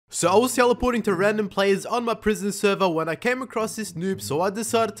So I was teleporting to random players on my prison server when I came across this noob, so I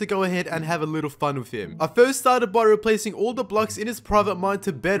decided to go ahead and have a little fun with him. I first started by replacing all the blocks in his private mine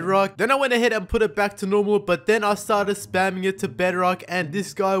to bedrock, then I went ahead and put it back to normal, but then I started spamming it to bedrock and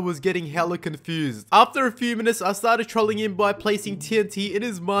this guy was getting hella confused. After a few minutes, I started trolling him by placing TNT in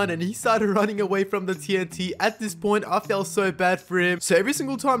his mine and he started running away from the TNT. At this point, I felt so bad for him. So every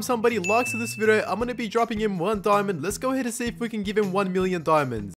single time somebody likes this video, I'm gonna be dropping him 1 diamond. Let's go ahead and see if we can give him 1 million diamonds.